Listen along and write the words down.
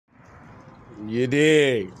You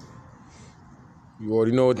dig? You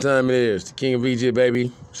already know what time it is. The King of Egypt,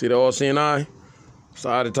 baby. See the all-seeing eye? It's the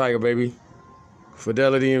eye of the tiger, baby.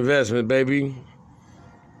 Fidelity Investment, baby.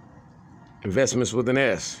 Investments with an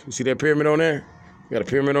S. You see that pyramid on there? Got a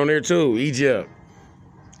pyramid on there too. Egypt.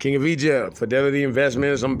 King of Egypt. Fidelity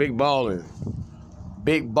Investments. I'm big balling.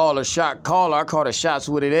 Big baller shot caller. I call the shots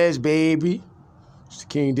with it as, baby. It's the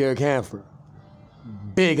King Derek Hanford.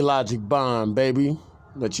 Big logic bond, baby.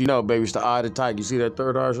 Let you know, baby, it's the eye of the tiger. You see that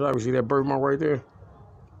third eye shot? You see that birthmark right there?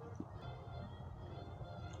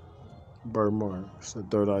 Birthmark. It's the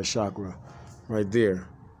third eye chakra right there.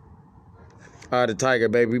 Eye of the tiger,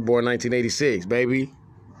 baby. Born 1986, baby.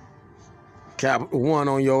 Capital One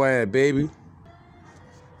on your ass, baby.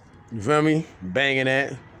 You feel me? Banging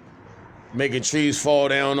that. Making trees fall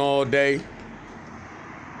down all day.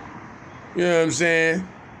 You know what I'm saying?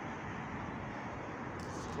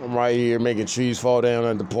 I'm right here making trees fall down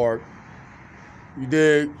at the park. You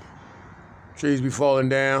dig? Trees be falling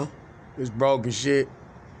down. It's broken shit.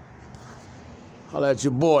 Holla at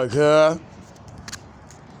your boy, cuz.